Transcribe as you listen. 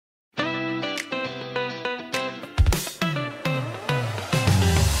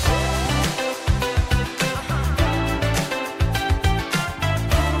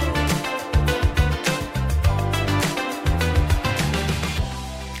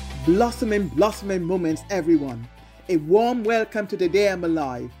Blossoming moments, everyone. A warm welcome to the day I'm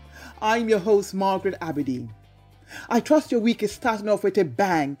alive. I'm your host, Margaret Aberdeen. I trust your week is starting off with a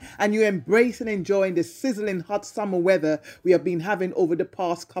bang and you embrace and enjoying the sizzling hot summer weather we have been having over the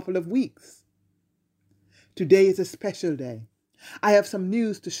past couple of weeks. Today is a special day. I have some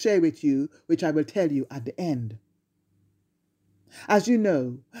news to share with you, which I will tell you at the end. As you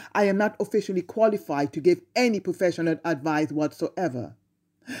know, I am not officially qualified to give any professional advice whatsoever.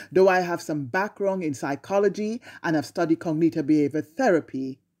 Though I have some background in psychology and have studied cognitive behavior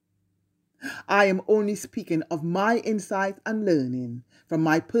therapy, I am only speaking of my insights and learning from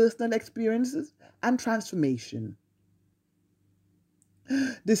my personal experiences and transformation.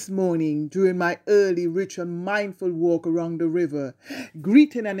 This morning, during my early, rich and mindful walk around the river,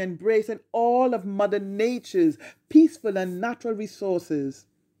 greeting and embracing all of Mother Nature's peaceful and natural resources,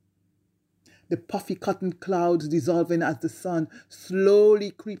 the puffy cotton clouds dissolving as the sun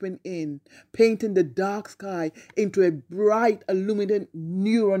slowly creeping in, painting the dark sky into a bright, illuminated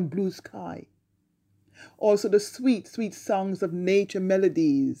neon blue sky. Also the sweet, sweet songs of nature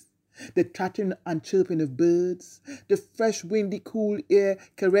melodies, the chattering and chirping of birds, the fresh, windy, cool air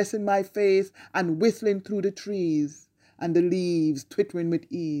caressing my face and whistling through the trees, and the leaves twittering with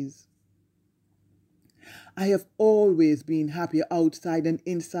ease. I have always been happier outside than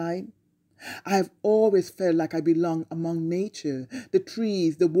inside. I have always felt like I belong among nature, the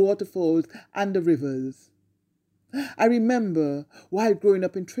trees, the waterfalls, and the rivers. I remember while growing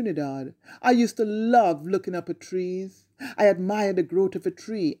up in Trinidad, I used to love looking up at trees. I admire the growth of a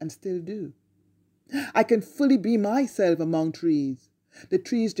tree and still do. I can fully be myself among trees. The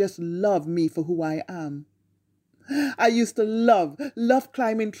trees just love me for who I am. I used to love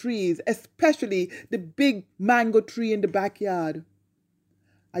climbing trees, especially the big mango tree in the backyard.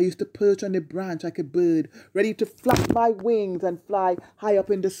 I used to perch on the branch like a bird, ready to flap my wings and fly high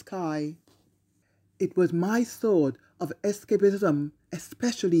up in the sky. It was my sort of escapism,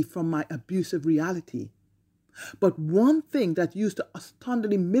 especially from my abusive reality. But one thing that used to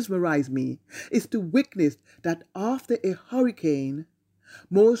astoundingly mesmerize me is to witness that after a hurricane,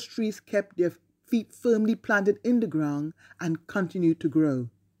 most trees kept their feet firmly planted in the ground and continued to grow.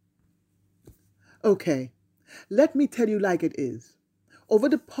 Okay, let me tell you like it is. Over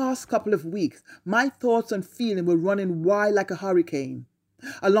the past couple of weeks, my thoughts and feelings were running wild like a hurricane.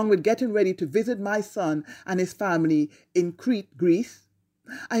 Along with getting ready to visit my son and his family in Crete, Greece,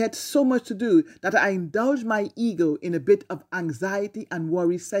 I had so much to do that I indulged my ego in a bit of anxiety and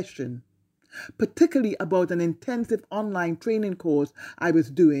worry session, particularly about an intensive online training course I was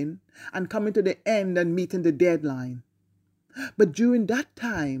doing and coming to the end and meeting the deadline. But during that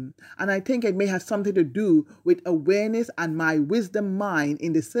time, and I think it may have something to do with awareness and my wisdom mind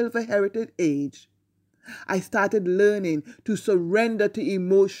in the silver heritage age, I started learning to surrender to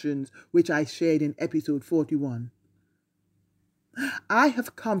emotions, which I shared in episode 41. I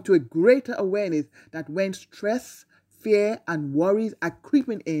have come to a greater awareness that when stress, fear, and worries are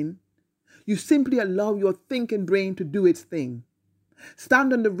creeping in, you simply allow your thinking brain to do its thing.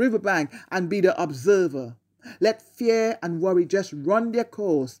 Stand on the riverbank and be the observer. Let fear and worry just run their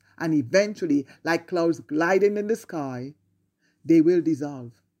course, and eventually, like clouds gliding in the sky, they will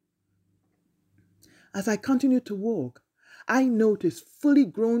dissolve. As I continued to walk, I noticed fully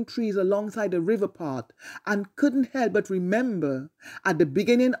grown trees alongside the river path and couldn't help but remember, at the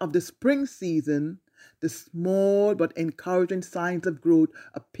beginning of the spring season, the small but encouraging signs of growth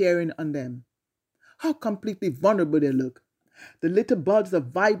appearing on them. How completely vulnerable they look. The little buds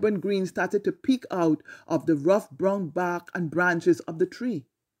of vibrant green started to peek out of the rough brown bark and branches of the tree.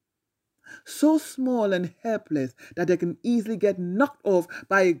 So small and helpless that they can easily get knocked off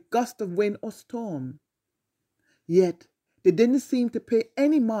by a gust of wind or storm. Yet, they didn't seem to pay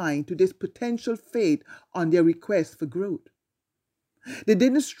any mind to this potential fate on their request for growth. They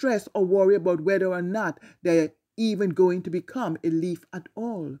didn't stress or worry about whether or not they're even going to become a leaf at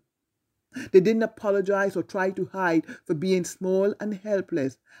all. They didn't apologize or try to hide for being small and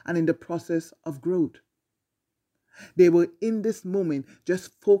helpless and in the process of growth. They were in this moment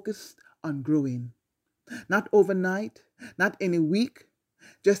just focused on growing. Not overnight, not in a week,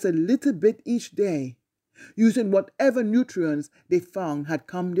 just a little bit each day, using whatever nutrients they found had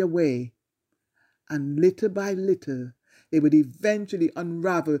come their way. And little by little, they would eventually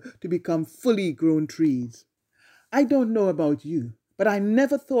unravel to become fully grown trees. I don't know about you, but I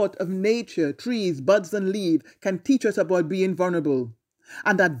never thought of nature, trees, buds, and leaves can teach us about being vulnerable,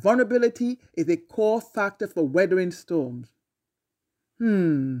 and that vulnerability is a core factor for weathering storms.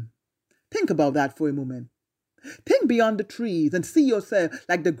 Think about that for a moment. Think beyond the trees and see yourself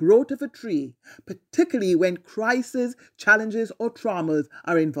like the growth of a tree, particularly when crises, challenges, or traumas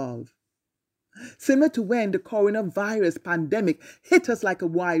are involved. Similar to when the coronavirus pandemic hit us like a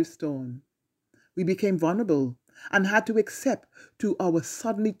wildstone, we became vulnerable and had to accept to our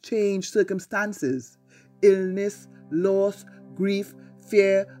suddenly changed circumstances, illness, loss, grief,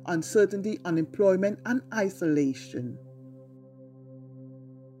 fear, uncertainty, unemployment, and isolation.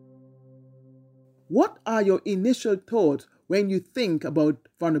 What are your initial thoughts when you think about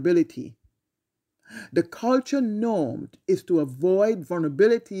vulnerability? The culture norm is to avoid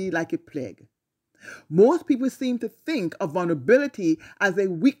vulnerability like a plague. Most people seem to think of vulnerability as a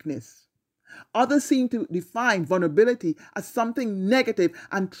weakness. Others seem to define vulnerability as something negative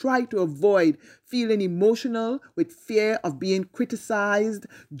and try to avoid feeling emotional with fear of being criticized,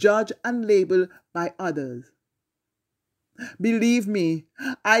 judged, and labeled by others. Believe me,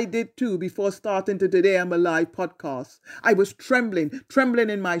 I did too before starting to Today I'm Alive podcast. I was trembling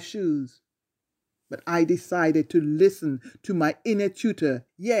in my shoes. But I decided to listen to my inner tutor.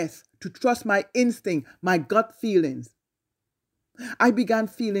 Yes, to trust my instinct, my gut feelings. I began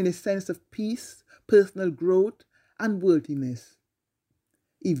feeling a sense of peace, personal growth, and worthiness.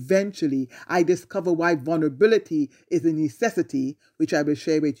 Eventually, I discovered why vulnerability is a necessity, which I will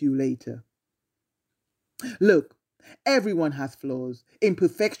share with you later. Look, everyone has flaws,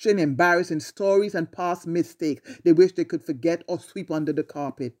 imperfection, embarrassing stories, and past mistakes they wish they could forget or sweep under the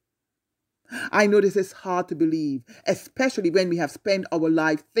carpet. I know this is hard to believe, especially when we have spent our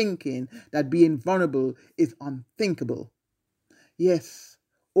life thinking that being vulnerable is unthinkable. Yes,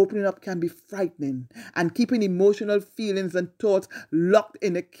 opening up can be frightening, and keeping emotional feelings and thoughts locked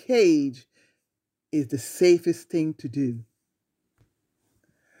in a cage is the safest thing to do.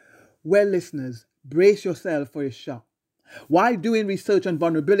 Well, listeners, brace yourself for a shock. While doing research on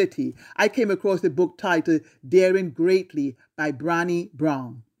vulnerability, I came across a book titled Daring Greatly by Brené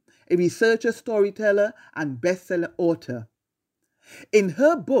Brown, a researcher, storyteller, and bestseller author. In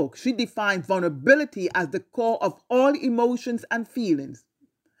her book, she defines vulnerability as the core of all emotions and feelings.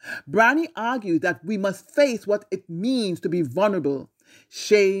 Brené argues that we must face what it means to be vulnerable,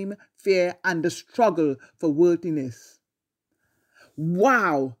 shame, fear, and the struggle for worthiness.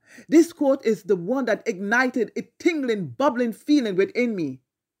 Wow, this quote is the one that ignited a tingling, bubbling feeling within me.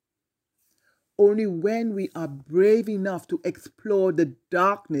 Only when we are brave enough to explore the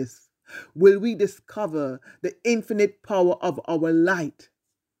darkness will we discover the infinite power of our light.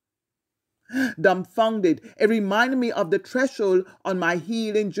 Dumbfounded, it reminded me of the threshold on my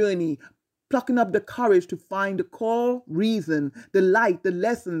healing journey, plucking up the courage to find the core reason, the light, the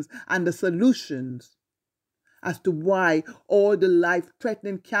lessons, and the solutions as to why all the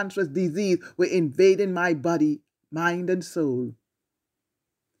life-threatening cancerous disease were invading my body, mind, and soul.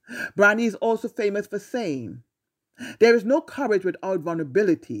 Brené is also famous for saying, "There is no courage without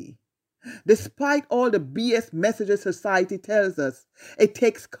vulnerability." Despite all the BS messages society tells us, it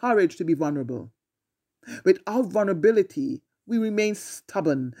takes courage to be vulnerable. Without vulnerability, we remain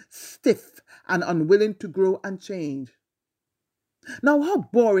stubborn, stiff, and unwilling to grow and change. Now, how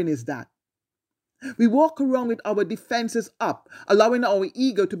boring is that? We walk around with our defenses up, allowing our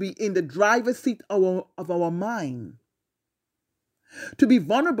ego to be in the driver's seat of our mind. To be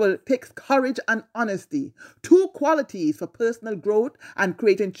vulnerable takes courage and honesty, two qualities for personal growth and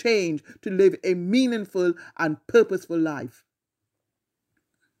creating change to live a meaningful and purposeful life.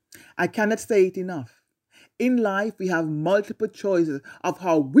 I cannot say it enough. In life, we have multiple choices of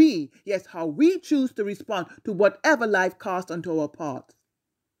how we choose to respond to whatever life casts onto our paths.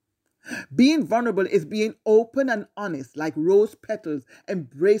 Being vulnerable is being open and honest, like rose petals,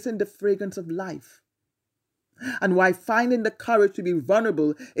 embracing the fragrance of life. And why finding the courage to be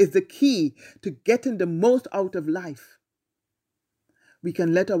vulnerable is the key to getting the most out of life. We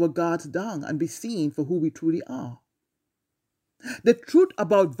can let our guards down and be seen for who we truly are. The truth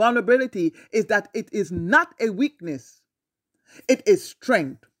about vulnerability is that it is not a weakness. It is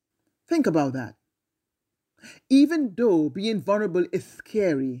strength. Think about that. Even though being vulnerable is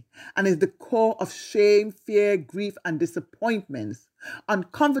scary and is the core of shame, fear, grief, and disappointments,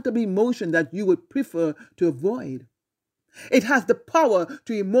 uncomfortable emotion that you would prefer to avoid, it has the power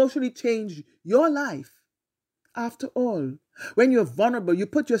to emotionally change your life. After all, when you're vulnerable, you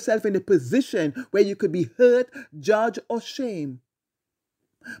put yourself in a position where you could be hurt, judged, or shamed.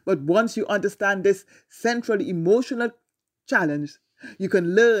 But once you understand this central emotional challenge, you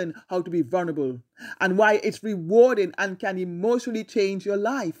can learn how to be vulnerable and why it's rewarding and can emotionally change your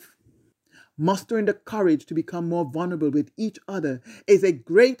life. Mustering the courage to become more vulnerable with each other is a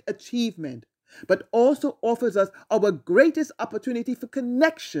great achievement, but also offers us our greatest opportunity for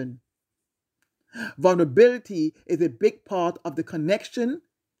connection. Vulnerability is a big part of the connection,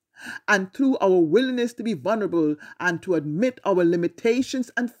 and through our willingness to be vulnerable and to admit our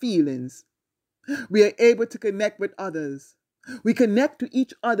limitations and feelings, we are able to connect with others. We connect to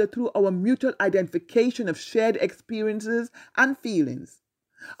each other through our mutual identification of shared experiences and feelings,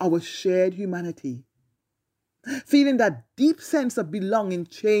 our shared humanity. Feeling that deep sense of belonging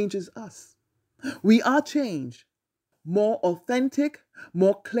changes us. We are changed, more authentic,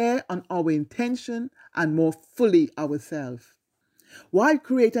 more clear on our intention, and more fully ourselves. While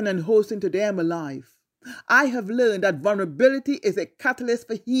creating and hosting Today I'm Alive, I have learned that vulnerability is a catalyst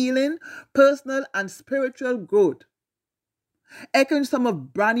for healing, personal and spiritual growth. Echoing some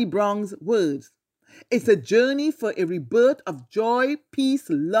of Brené Brown's words, it's a journey for a rebirth of joy, peace,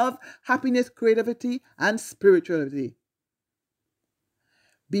 love, happiness, creativity, and spirituality.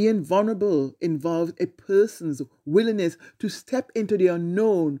 Being vulnerable involves a person's willingness to step into the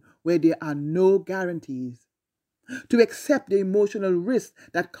unknown where there are no guarantees, to accept the emotional risk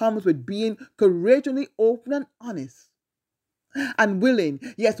that comes with being courageously open and honest, and willing,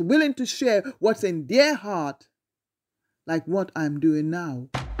 yes, willing to share what's in their heart, like what I'm doing now.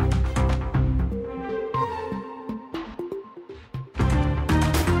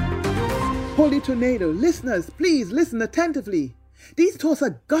 Holy Tornado, listeners, please listen attentively. These thoughts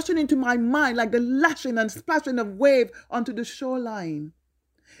are gushing into my mind like the lashing and splashing of waves onto the shoreline.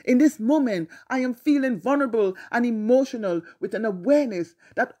 In this moment, I am feeling vulnerable and emotional with an awareness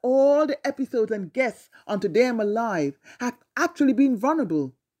that all the episodes and guests on Today I'm Alive have actually been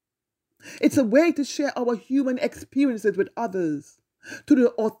vulnerable. It's a way to share our human experiences with others. To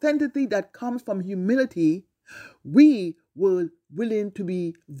the authenticity that comes from humility, we were willing to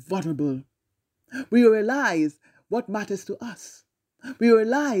be vulnerable. We realize what matters to us. We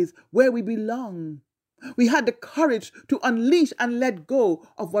realize where we belong. We had the courage to unleash and let go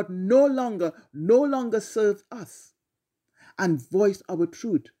of what no longer serves us, and voice our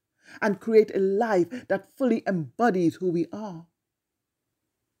truth and create a life that fully embodies who we are.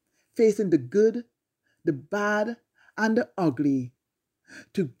 Facing the good, the bad, and the ugly,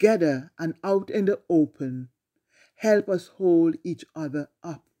 together and out in the open, help us hold each other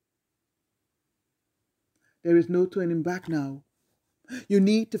up. There is no turning back now. You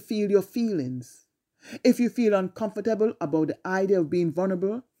need to feel your feelings. If you feel uncomfortable about the idea of being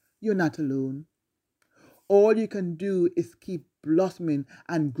vulnerable, you're not alone. All you can do is keep blossoming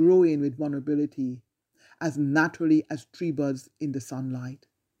and growing with vulnerability, as naturally as tree buds in the sunlight.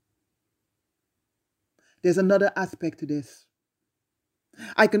 There's another aspect to this.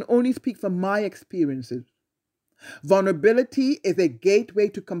 I can only speak from my experiences. Vulnerability is a gateway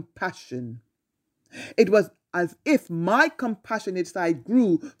to compassion. It was as if my compassionate side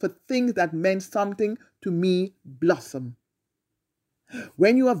grew for things that meant something to me blossom.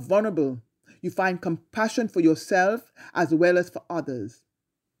 When you are vulnerable, you find compassion for yourself as well as for others.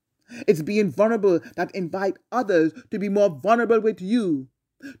 It's being vulnerable that invites others to be more vulnerable with you,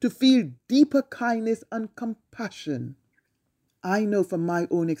 to feel deeper kindness and compassion. I know from my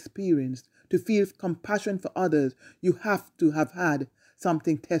own experience, to feel compassion for others, you have to have had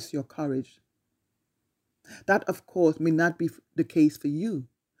something test your courage. That, of course, may not be the case for you.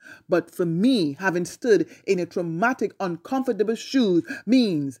 But for me, having stood in a traumatic, uncomfortable shoes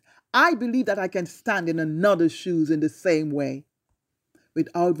means I believe that I can stand in another's shoes in the same way.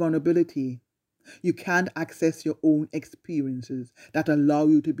 Without vulnerability, you can't access your own experiences that allow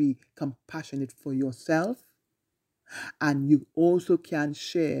you to be compassionate for yourself, and you also can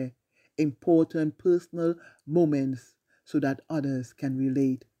share important personal moments so that others can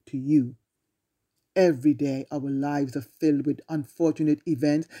relate to you. Every day, our lives are filled with unfortunate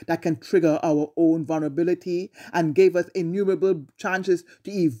events that can trigger our own vulnerability and give us innumerable chances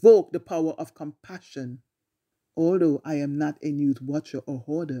to evoke the power of compassion. Although I am not a news watcher or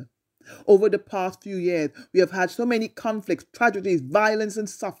hoarder, over the past few years, we have had so many conflicts, tragedies, violence, and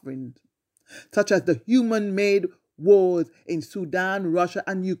suffering, such as the human-made wars in Sudan, Russia,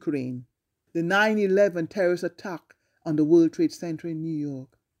 and Ukraine, the 9/11 terrorist attack on the World Trade Center in New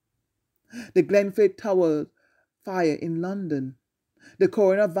York, the Grenfell Tower fire in London, the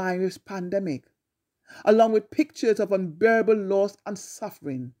coronavirus pandemic, along with pictures of unbearable loss and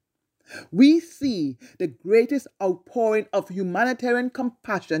suffering. We see the greatest outpouring of humanitarian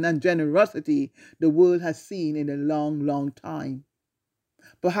compassion and generosity the world has seen in a long, long time,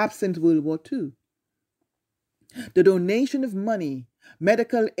 perhaps since World War II. The donation of money,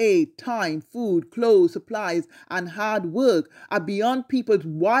 medical aid, time, food, clothes, supplies, and hard work are beyond people's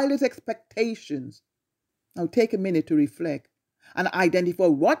wildest expectations. Now take a minute to reflect and identify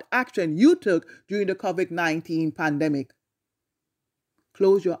what action you took during the COVID-19 pandemic.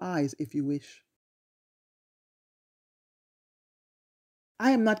 Close your eyes if you wish.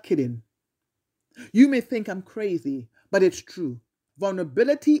 I am not kidding. You may think I'm crazy, but it's true.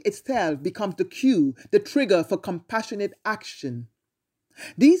 Vulnerability itself becomes the cue, the trigger for compassionate action.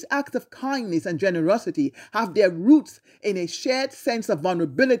 These acts of kindness and generosity have their roots in a shared sense of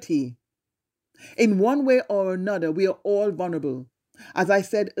vulnerability. In one way or another, we are all vulnerable. As I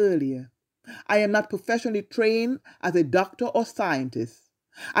said earlier, I am not professionally trained as a doctor or scientist.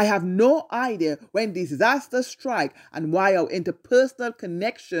 I have no idea when disasters strike and why our interpersonal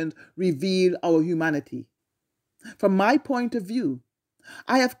connections reveal our humanity. From my point of view,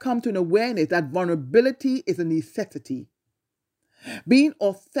 I have come to an awareness that vulnerability is a necessity. Being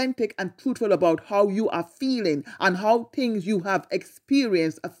authentic and truthful about how you are feeling and how things you have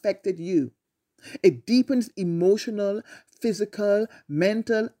experienced affected you. It deepens emotional, physical,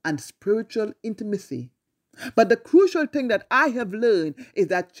 mental, and spiritual intimacy. But the crucial thing that I have learned is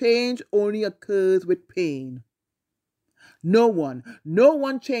that change only occurs with pain. No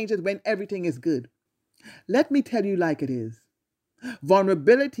one changes when everything is good. Let me tell you like it is.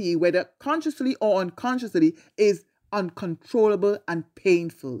 Vulnerability, whether consciously or unconsciously, is uncontrollable and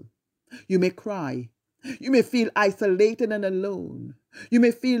painful. You may cry. You may feel isolated and alone. You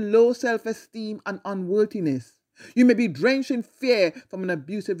may feel low self-esteem and unworthiness. You may be drenched in fear from an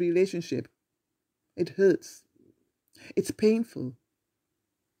abusive relationship. It hurts. It's painful.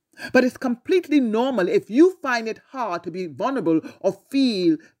 But it's completely normal if you find it hard to be vulnerable or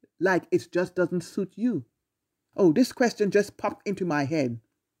feel like it just doesn't suit you. Oh, this question just popped into my head.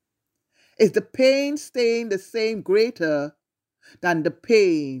 Is the pain staying the same greater than the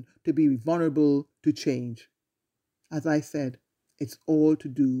pain to be vulnerable to change? As I said, it's all to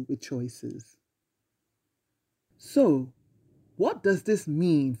do with choices. So, what does this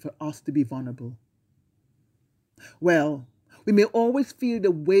mean for us to be vulnerable? Well, we may always feel the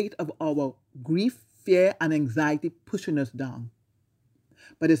weight of our grief, fear, and anxiety pushing us down.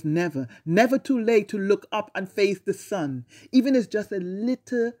 But it's never too late to look up and face the sun, even if it's just a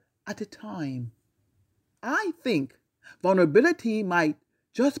little at a time. I think vulnerability might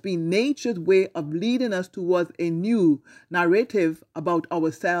just be nature's way of leading us towards a new narrative about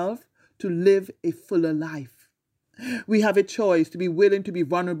ourselves to live a fuller life. We have a choice to be willing to be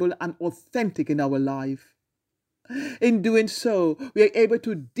vulnerable and authentic in our life. In doing so, we are able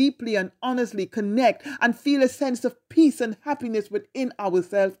to deeply and honestly connect and feel a sense of peace and happiness within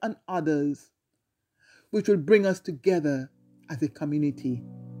ourselves and others, which will bring us together as a community.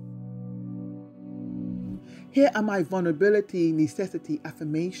 Here are my vulnerability necessity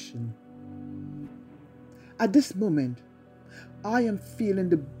affirmation. At this moment, I am feeling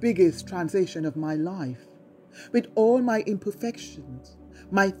the biggest transition of my life. With all my imperfections,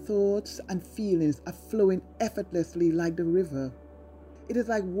 my thoughts and feelings are flowing effortlessly like the river. It is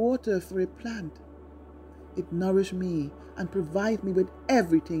like water for a plant. It nourishes me and provides me with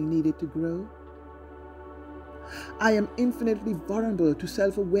everything needed to grow. I am infinitely vulnerable to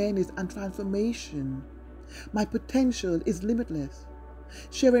self-awareness and transformation. My potential is limitless.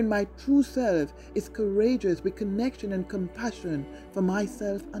 Sharing my true self is courageous with connection and compassion for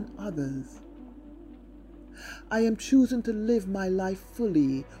myself and others. I am choosing to live my life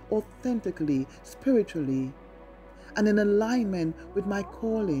fully, authentically, spiritually, and in alignment with my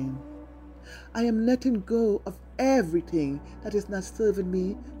calling. I am letting go of everything that is not serving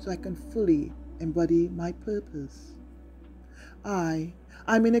me so I can fully embody my purpose. I'm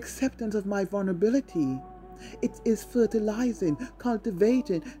in acceptance of my vulnerability. It is fertilizing,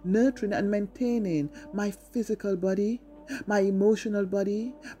 cultivating, nurturing, and maintaining my physical body, my emotional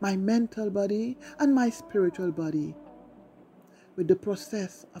body, my mental body, and my spiritual body. With the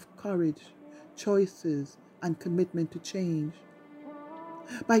process of courage, choices, and commitment to change.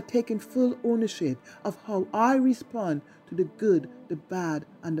 By taking full ownership of how I respond to the good, the bad,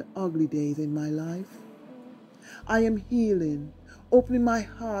 and the ugly days in my life. I am healing, opening my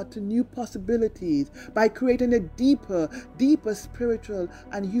heart to new possibilities by creating a deeper spiritual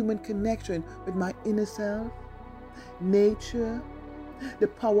and human connection with my inner self, nature, the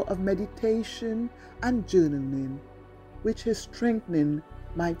power of meditation and journaling, which is strengthening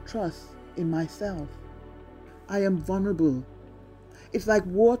my trust in myself. I am vulnerable. It's like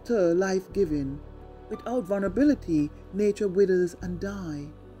water, life-giving. Without vulnerability, nature withers and dies.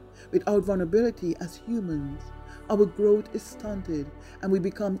 Without vulnerability as humans, our growth is stunted and we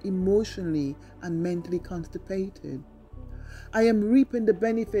become emotionally and mentally constipated. I am reaping the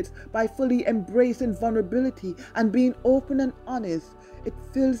benefits by fully embracing vulnerability and being open and honest. It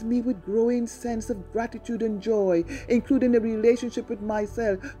fills me with growing sense of gratitude and joy, including a relationship with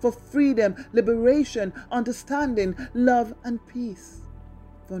myself for freedom, liberation, understanding, love, and peace.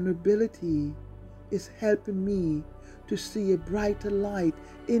 Vulnerability is helping me to see a brighter light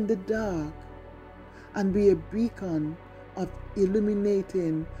in the dark and be a beacon of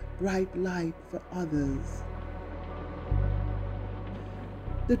illuminating bright light for others.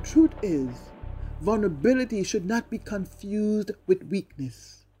 The truth is, vulnerability should not be confused with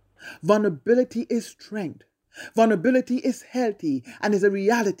weakness. Vulnerability is strength. Vulnerability is healthy and is a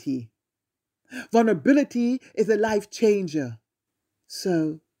reality. Vulnerability is a life changer.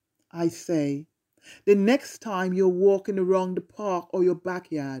 So, I say, the next time you're walking around the park or your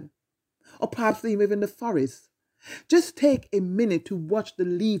backyard, or perhaps even in the forest, just take a minute to watch the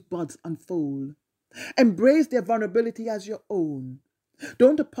leaf buds unfold. Embrace their vulnerability as your own.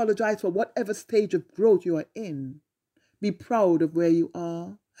 Don't apologize for whatever stage of growth you are in. Be proud of where you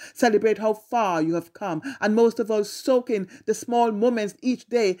are. Celebrate how far you have come. And most of all, soak in the small moments each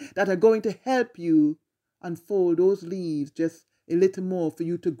day that are going to help you unfold those leaves just a little more for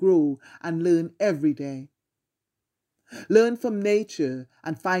you to grow and learn every day. Learn from nature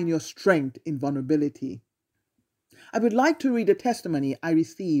and find your strength in vulnerability. I would like to read a testimony I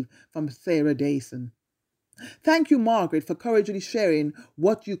received from Sarah Dayson. Thank you, Margaret, for courageously sharing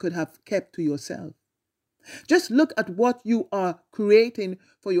what you could have kept to yourself. Just look at what you are creating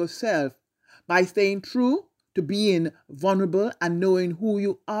for yourself by staying true to being vulnerable and knowing who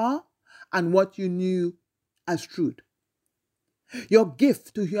you are and what you knew as truth. Your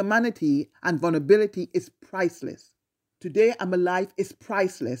gift to humanity and vulnerability is priceless. Today I'm alive is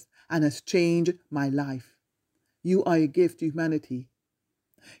priceless and has changed my life. You are a gift to humanity.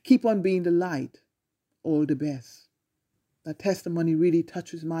 Keep on being the light. All the best. That testimony really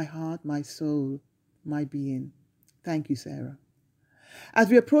touches my heart, my soul, my being. Thank you, Sarah. As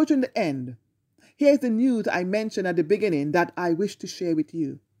we approach the end, here's the news I mentioned at the beginning that I wish to share with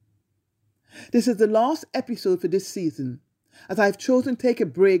you. This is the last episode for this season, as I've chosen to take a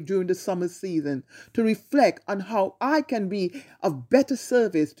break during the summer season to reflect on how I can be of better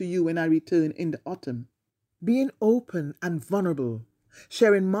service to you when I return in the autumn. Being open and vulnerable,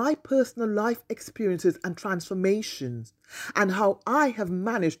 sharing my personal life experiences and transformations, and how I have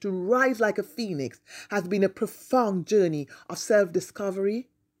managed to rise like a phoenix has been a profound journey of self-discovery,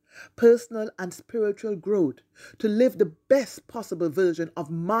 personal and spiritual growth to live the best possible version of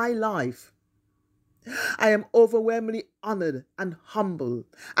my life. I am overwhelmingly honored and humbled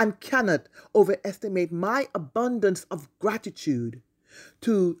and cannot overestimate my abundance of gratitude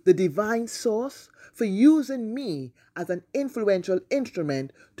to the divine source for using me as an influential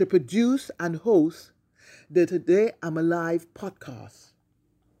instrument to produce and host the Today I'm Alive podcast.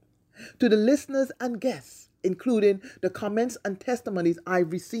 To the listeners and guests, including the comments and testimonies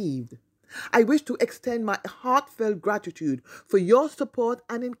I've received, I wish to extend my heartfelt gratitude for your support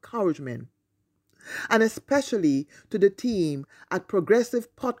and encouragement, and especially to the team at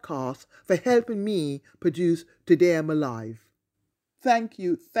Progressive Podcasts for helping me produce Today I'm Alive. Thank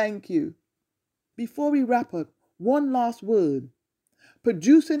you, thank you. Before we wrap up, one last word.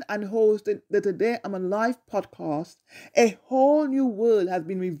 Producing and hosting the Today I'm Alive podcast, a whole new world has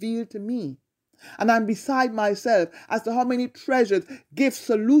been revealed to me. And I'm beside myself as to how many treasures, gifts,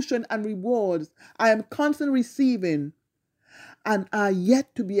 solutions, and rewards I am constantly receiving and are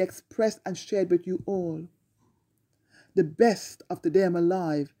yet to be expressed and shared with you all. The best of Today I'm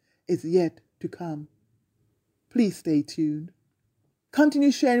Alive is yet to come. Please stay tuned.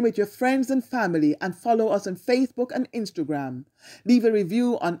 Continue sharing with your friends and family and follow us on Facebook and Instagram. Leave a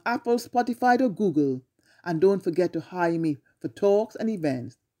review on Apple, Spotify, or Google. And don't forget to hire me for talks and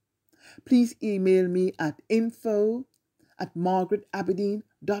events. Please email me at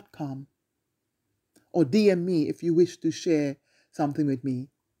info@margaretaberdeen.com or DM me if you wish to share something with me.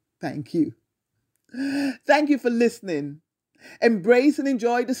 Thank you. Thank you for listening. Embrace and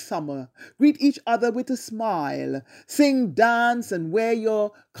enjoy the summer. Greet each other with a smile. Sing, dance, and wear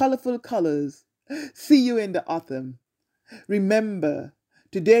your colorful colors. See you in the autumn. Remember,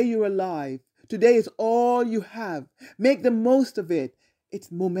 today you're alive. Today is all you have. Make the most of it.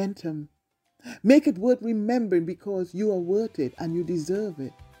 It's momentum. Make it worth remembering because you are worth it and you deserve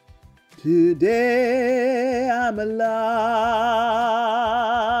it. Today I'm alive.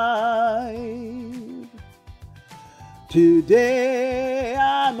 Today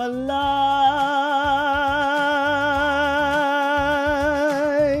I'm alive.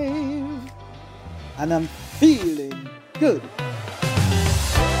 And I'm feeling